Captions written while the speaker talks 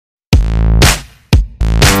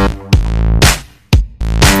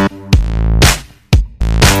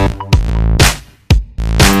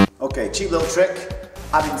Okay, cheap little trick,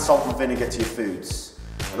 adding salt and vinegar to your foods.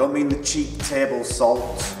 I don't mean the cheap table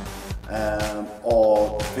salt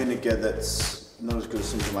or vinegar that's not as good as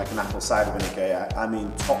something like an apple cider vinegar. I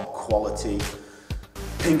mean top quality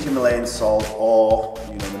pink Himalayan salt, or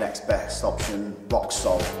the next best option, rock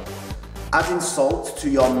salt. Adding salt to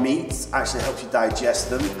your meats actually helps you digest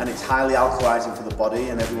them, and it's highly alkalizing for the body,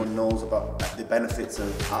 and everyone knows about the benefits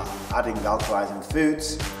of adding alkalizing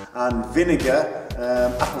foods. And vinegar,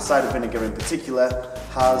 apple cider vinegar in particular,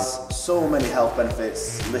 has so many health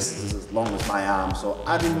benefits listed as long as my arm. So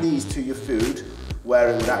adding these to your food, where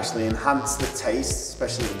it would actually enhance the taste,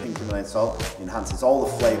 especially the pink Himalayan salt, enhances all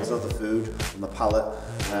the flavours of the food on the palate.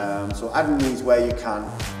 So adding these where you can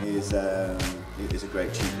is a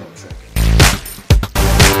great cheap little trick.